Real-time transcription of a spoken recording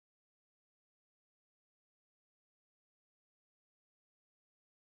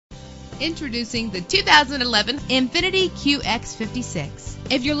Introducing the 2011 Infiniti QX56.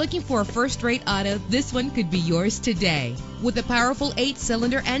 If you're looking for a first-rate auto, this one could be yours today. With a powerful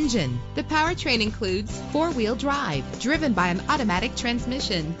 8-cylinder engine, the powertrain includes 4-wheel drive, driven by an automatic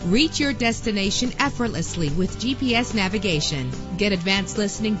transmission. Reach your destination effortlessly with GPS navigation. Get advanced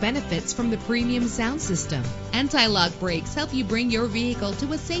listening benefits from the premium sound system. Anti-lock brakes help you bring your vehicle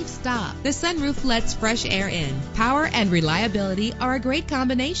to a safe stop. The sunroof lets fresh air in. Power and reliability are a great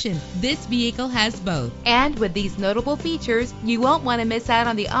combination. This vehicle has both. And with these notable features, you won't want to miss out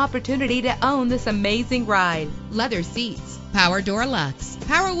on the opportunity to own this amazing ride. Leather seats, power door locks,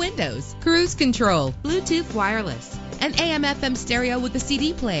 power windows, cruise control, Bluetooth wireless, an AM/FM stereo with a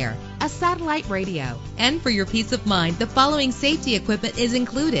CD player, a satellite radio. And for your peace of mind, the following safety equipment is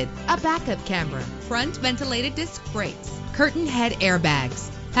included: a backup camera, front ventilated disc brakes, curtain head airbags,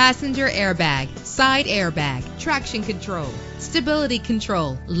 passenger airbag, side airbag, traction control, stability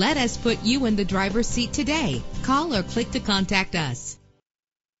control. Let us put you in the driver's seat today. Call or click to contact us.